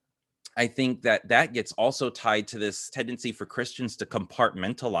 I think that gets also tied to this tendency for Christians to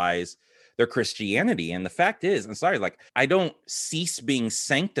compartmentalize their Christianity. And the fact is, I'm sorry, I don't cease being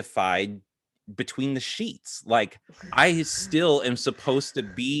sanctified between the sheets. I still am supposed to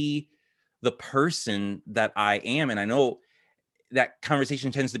be the person that I am. And I know that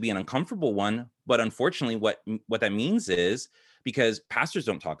conversation tends to be an uncomfortable one, but unfortunately what that means is, because pastors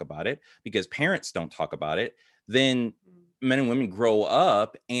don't talk about it, because parents don't talk about it, then men and women grow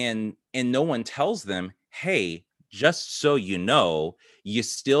up and no one tells them, hey, just so you know, you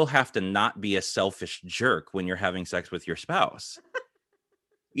still have to not be a selfish jerk when you're having sex with your spouse.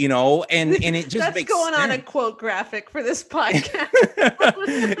 You know, and it just that's makes going sense. on a quote graphic for this podcast.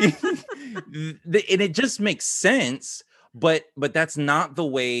 And it just makes sense, but that's not the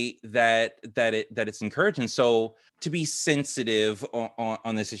way that it's encouraged. And so to be sensitive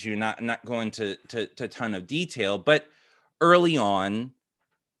on this issue, not going to a ton of detail, but early on,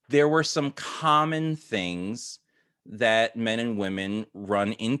 there were some common things that men and women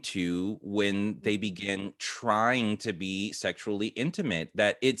run into when they begin trying to be sexually intimate,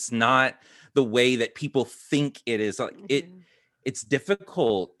 that it's not the way that people think it is. Like it's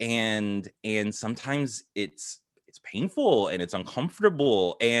difficult, and sometimes it's painful and it's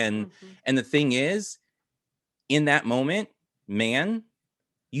uncomfortable. And the thing is, in that moment, man,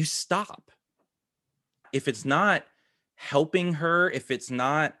 you stop. If it's not helping her, if it's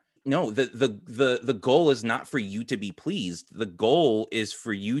not, no, the goal is not for you to be pleased. The goal is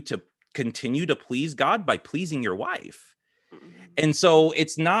for you to continue to please God by pleasing your wife. And so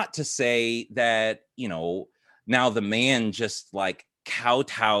it's not to say that, you know, now the man just like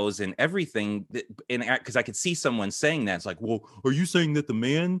kowtows and everything. And because I could see someone saying that, it's like, well, are you saying that the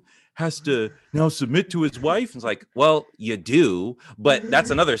man has to now submit to his wife? It's like, well, you do, but that's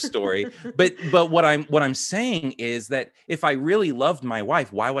another story. But what I'm saying is that if I really loved my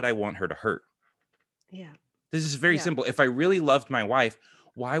wife, why would I want her to hurt? Yeah. This is very simple. If I really loved my wife,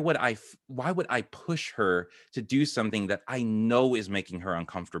 why would I push her to do something that I know is making her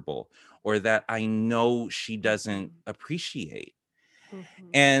uncomfortable, or that I know she doesn't appreciate?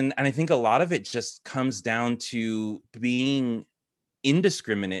 And I think a lot of it just comes down to being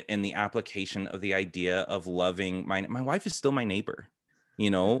indiscriminate in the application of the idea of loving my wife is still my neighbor.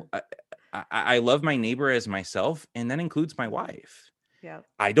 You know, I love my neighbor as myself, and that includes my wife. Yeah.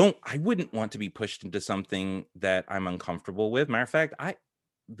 I wouldn't want to be pushed into something that I'm uncomfortable with. Matter of fact,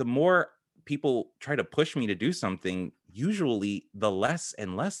 the more people try to push me to do something, usually the less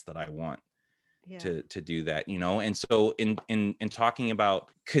and less that I want to do that, you know? And so in talking about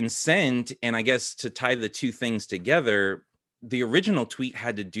consent, and I guess to tie the two things together, the original tweet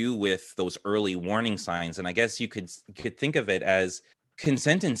had to do with those early warning signs. And I guess you could think of it as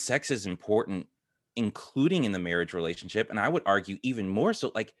consent in sex is important, including in the marriage relationship. And I would argue even more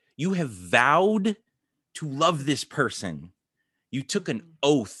so, like, you have vowed to love this person. You took an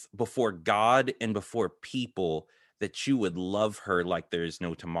oath before God and before people that you would love her like there's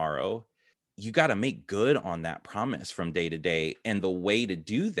no tomorrow. You got to make good on that promise from day to day. And the way to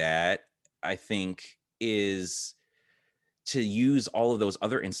do that, I think, is to use all of those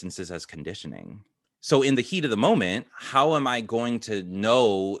other instances as conditioning. So in the heat of the moment, how am I going to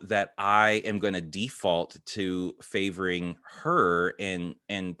know that I am going to default to favoring her and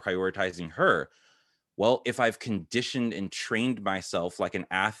prioritizing her? Well, if I've conditioned and trained myself like an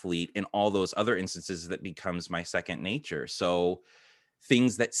athlete in all those other instances, that becomes my second nature. So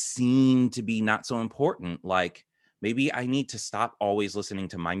things that seem to be not so important, like maybe I need to stop always listening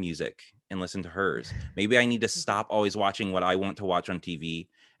to my music and listen to hers. Maybe I need to stop always watching what I want to watch on TV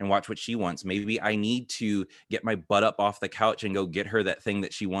and watch what she wants. Maybe I need to get my butt up off the couch and go get her that thing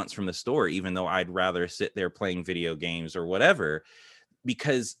that she wants from the store, even though I'd rather sit there playing video games or whatever,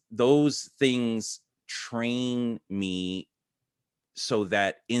 because those things train me so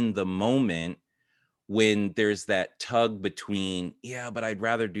that in the moment, when there's that tug between, yeah, but I'd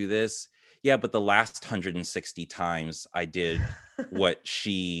rather do this. Yeah, but the last 160 times I did what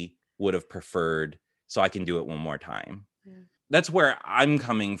she would have preferred, so I can do it one more time. Yeah. That's where I'm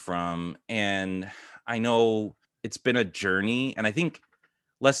coming from. And I know it's been a journey. And I think,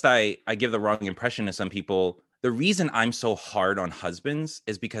 lest I give the wrong impression to some people, the reason I'm so hard on husbands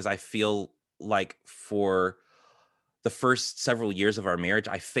is because I feel like for the first several years of our marriage,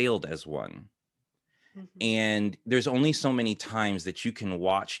 I failed as one. And there's only so many times that you can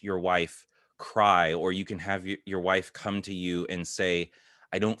watch your wife cry, or you can have your wife come to you and say,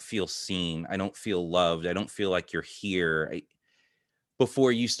 I don't feel seen. I don't feel loved. I don't feel like you're here.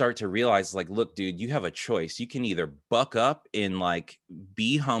 Before you start to realize, like, look, dude, you have a choice. You can either buck up and like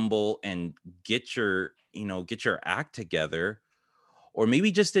be humble and get your act together, or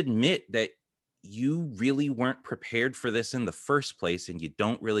maybe just admit that you really weren't prepared for this in the first place, and you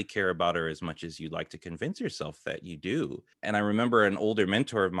don't really care about her as much as you'd like to convince yourself that you do. And I remember an older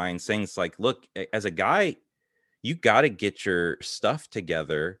mentor of mine saying, it's like, look, as a guy, you got to get your stuff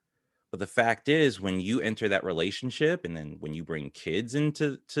together. But the fact is, when you enter that relationship, and then when you bring kids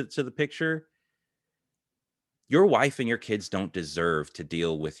into the picture, your wife and your kids don't deserve to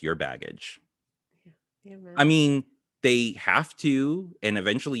deal with your baggage. I mean, they have to, and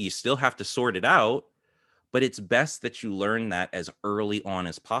eventually you still have to sort it out. but it's best that you learn that as early on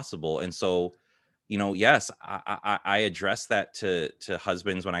as possible. And so, yes, I address that to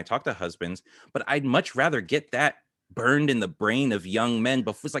husbands when I talk to husbands, but I'd much rather get that burned in the brain of young men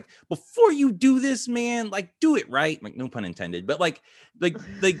before. It's like, before you do this, man, like, do it right. Like, no pun intended, but like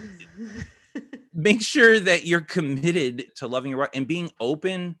make sure that you're committed to loving your wife and being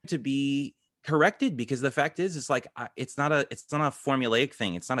open to be corrected, because the fact is, it's like, it's not a formulaic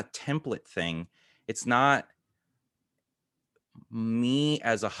thing. It's not a template thing. It's not me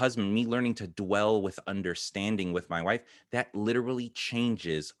as a husband, me learning to dwell with understanding with my wife. That literally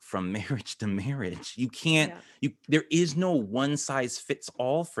changes from marriage to marriage. You can't, there is no one size fits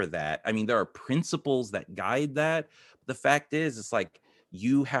all for that. I mean, there are principles that guide that. But the fact is, it's like,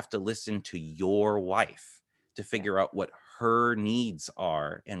 you have to listen to your wife to figure out what her needs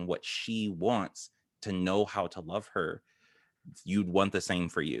are and what she wants to know how to love her. You'd want the same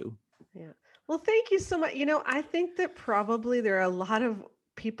for you. Yeah. Well, thank you so much. I think that probably there are a lot of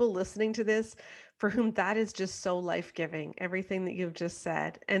people listening to this for whom that is just so life-giving, everything that you've just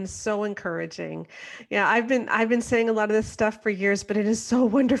said, and so encouraging. Yeah, I've been saying a lot of this stuff for years, but it is so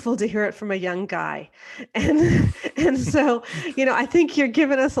wonderful to hear it from a young guy. And so, I think you're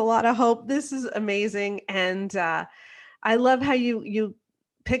giving us a lot of hope. This is amazing. And I love how you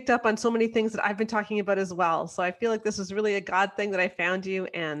picked up on so many things that I've been talking about as well. So I feel like this is really a God thing that I found you.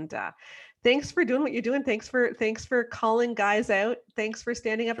 And thanks for doing what you're doing. Thanks for calling guys out. Thanks for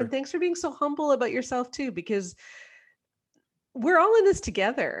standing up. Sure. And thanks for being so humble about yourself too, because we're all in this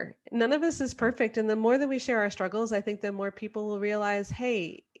together. None of us is perfect. And the more that we share our struggles, I think the more people will realize,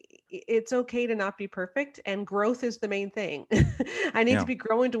 hey, it's okay to not be perfect. And growth is the main thing. I need to be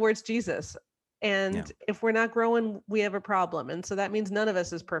growing towards Jesus. And if we're not growing, we have a problem. And so that means none of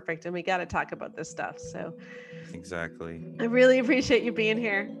us is perfect, and we got to talk about this stuff. So exactly. I really appreciate you being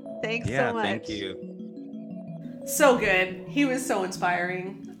here. Thanks so much. Thank you. So good. He was so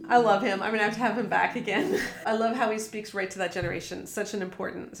inspiring. I love him. I'm going to have him back again. I love how he speaks right to that generation. Such an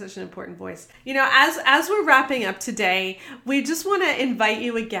important voice. As we're wrapping up today, we just want to invite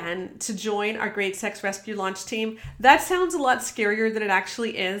you again to join our Great Sex Rescue launch team. That sounds a lot scarier than it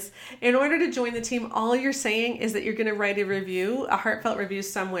actually is. In order to join the team, all you're saying is that you're going to write a heartfelt review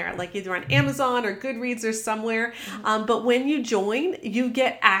somewhere, like either on Amazon or Goodreads or somewhere. But when you join, you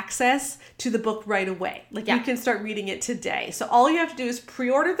get access to the book right away. You can start reading it today. So all you have to do is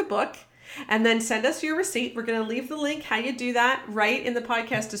pre-order the book and then send us your receipt. We're going to leave the link how you do that right in the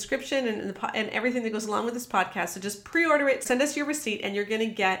podcast description and everything that goes along with this podcast. So just pre-order it, send us your receipt, and you're going to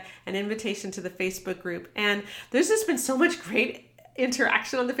get an invitation to the Facebook group. And there's just been so much great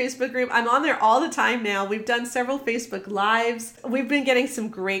interaction on the Facebook group. I'm on there all the time now. We've done several Facebook Lives. We've been getting some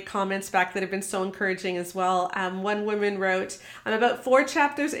great comments back that have been so encouraging as well. One woman wrote, "I'm about 4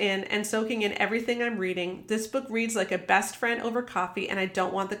 chapters in and soaking in everything I'm reading. This book reads like a best friend over coffee, and I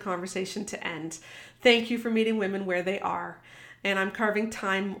don't want the conversation to end. Thank you for meeting women where they are. And I'm carving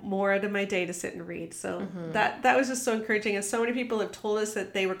time more out of my day to sit and read." So that was just so encouraging. And so many people have told us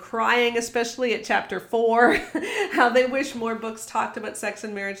that they were crying, especially at chapter 4, how they wish more books talked about sex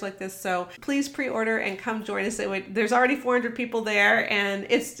and marriage like this. So please pre-order and come join us. There's already 400 people there, and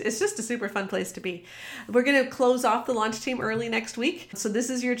it's just a super fun place to be. We're going to close off the launch team early next week. So this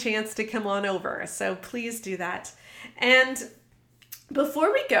is your chance to come on over. So please do that. And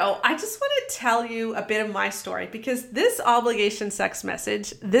before we go, I just want to tell you a bit of my story, because this obligation sex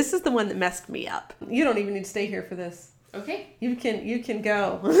message, this is the one that messed me up. You don't even need to stay here for this. Okay. You can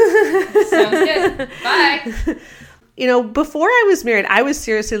go. Sounds good. Bye. Before I was married, I was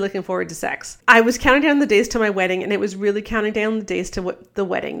seriously looking forward to sex. I was counting down the days to my wedding, and it was really counting down the days to the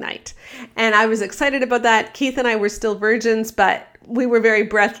wedding night. And I was excited about that. Keith and I were still virgins, but we were very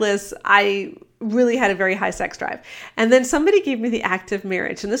breathless. I really had a very high sex drive. And then somebody gave me The Act of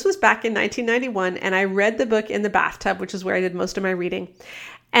Marriage. And this was back in 1991. And I read the book in the bathtub, which is where I did most of my reading.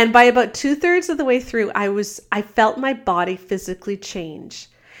 And by about 2/3 of the way through, I felt my body physically change.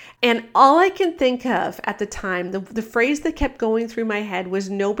 And all I can think of at the time, the phrase that kept going through my head was,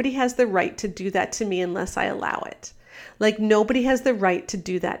 nobody has the right to do that to me unless I allow it. Like, nobody has the right to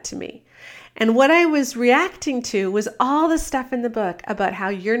do that to me. And what I was reacting to was all the stuff in the book about how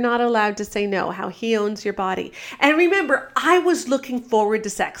you're not allowed to say no, how he owns your body. And remember, I was looking forward to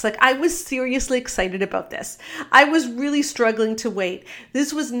sex. Like, I was seriously excited about this. I was really struggling to wait.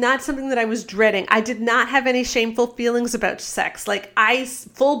 This was not something that I was dreading. I did not have any shameful feelings about sex. Like, I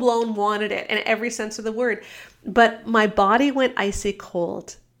full blown wanted it in every sense of the word. But my body went icy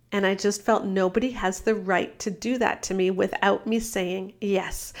cold. And I just felt nobody has the right to do that to me without me saying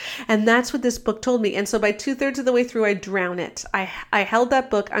yes. And that's what this book told me. And so by 2/3 of the way through, I drowned it. I held that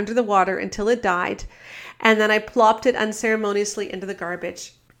book under the water until it died. And then I plopped it unceremoniously into the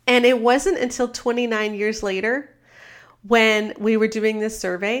garbage. And it wasn't until 29 years later, when we were doing this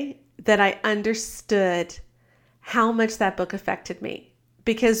survey, that I understood how much that book affected me.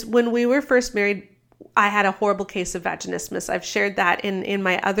 Because when we were first married, I had a horrible case of vaginismus. I've shared that in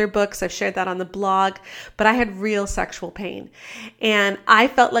my other books. I've shared that on the blog, but I had real sexual pain. And I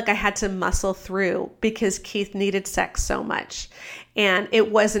felt like I had to muscle through because Keith needed sex so much. And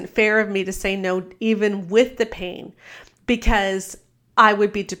it wasn't fair of me to say no, even with the pain, because I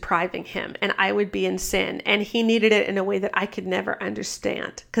would be depriving him and I would be in sin, and he needed it in a way that I could never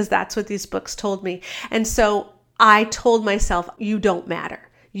understand, because that's what these books told me. And so I told myself, you don't matter.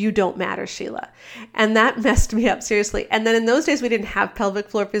 You don't matter, Sheila. And that messed me up, seriously. And then in those days, we didn't have pelvic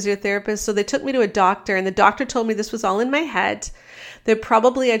floor physiotherapists. So they took me to a doctor, and the doctor told me this was all in my head, that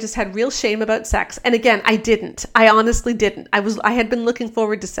probably I just had real shame about sex. And again, I didn't. I honestly didn't. I had been looking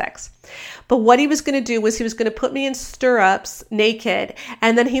forward to sex. But what he was going to do was he was going to put me in stirrups naked,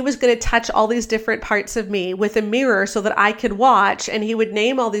 and then he was going to touch all these different parts of me with a mirror so that I could watch, and he would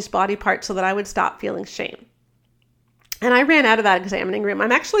name all these body parts so that I would stop feeling shame. And I ran out of that examining room.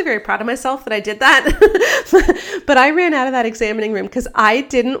 I'm actually very proud of myself that I did that. But I ran out of that examining room because I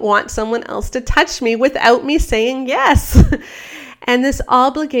didn't want someone else to touch me without me saying yes. And this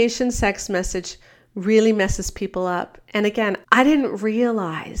obligation sex message really messes people up. And again, I didn't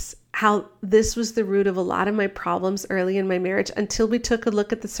realize how this was the root of a lot of my problems early in my marriage until we took a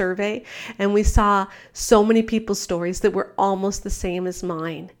look at the survey and we saw so many people's stories that were almost the same as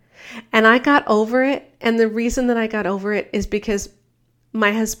mine. And I got over it. And the reason that I got over it is because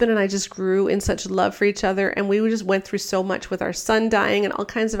my husband and I just grew in such love for each other. And we just went through so much with our son dying and all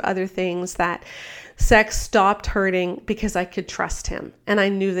kinds of other things that sex stopped hurting because I could trust him. And I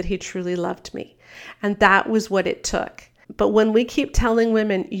knew that he truly loved me. And that was what it took. But when we keep telling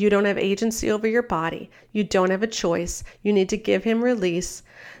women, you don't have agency over your body, you don't have a choice, you need to give him release,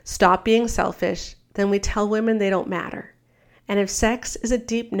 stop being selfish, then we tell women they don't matter. And if sex is a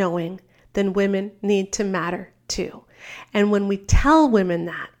deep knowing, then women need to matter too. And when we tell women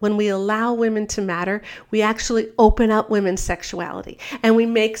that, when we allow women to matter, we actually open up women's sexuality and we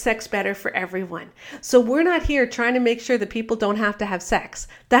make sex better for everyone. So we're not here trying to make sure that people don't have to have sex.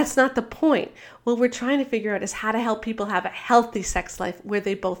 That's not the point. What we're trying to figure out is how to help people have a healthy sex life where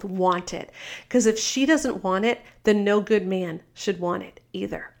they both want it. Because if she doesn't want it, then no good man should want it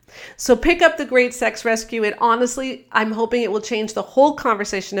either. So pick up The Great Sex Rescue. It honestly, I'm hoping it will change the whole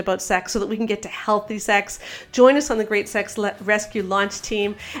conversation about sex so that we can get to healthy sex. Join us on the Great Sex Rescue launch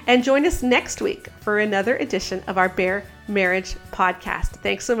team and join us next week for another edition of our Bare Marriage podcast.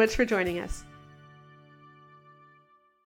 Thanks so much for joining us.